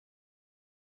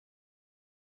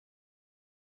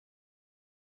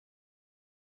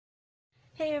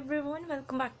Hey everyone,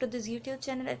 welcome back to this YouTube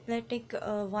channel. Athletic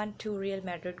 1-2 Real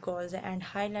Madrid goals and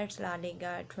highlights La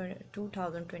Liga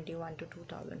 2021 to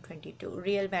 2022.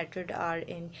 Real Madrid are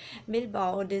in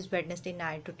Bilbao this Wednesday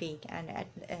night to take an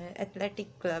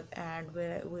Athletic club, and we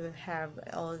will have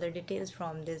all the details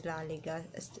from this La Liga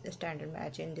standard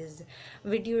match in this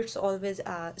video. It's always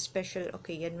a special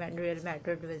occasion when Real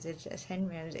Madrid visits St.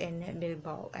 Mames in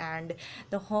Bilbao, and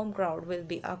the home crowd will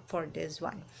be up for this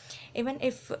one. Even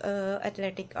if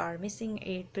Athletic are missing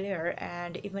 8 players,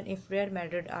 and even if Real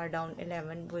Madrid are down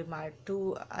 11, we might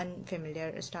too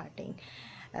unfamiliar starting.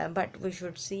 But we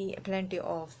should see plenty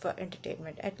of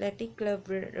entertainment. Athletic Club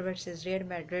versus Real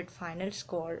Madrid final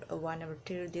score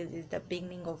 1-2. This is the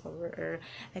beginning of our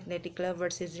Athletic Club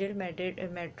versus Real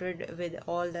Madrid with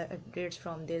all the updates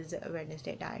from this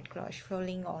Wednesday night clash.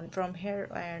 Following on from here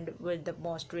and with the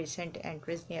most recent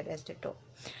entries nearest the top.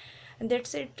 And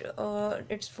that's it.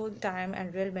 It's full time,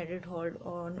 and Real Madrid hold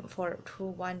on for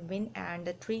 2-1 win, and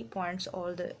the 3 points.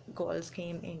 All the goals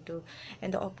came into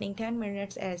in the opening 10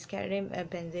 minutes as Karim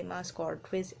Benzema scored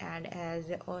twice, and as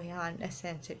Oyan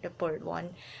Senset pulled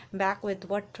one back with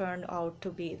what turned out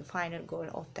to be the final goal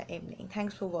of the evening.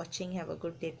 Thanks for watching. Have a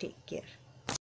good day. Take care.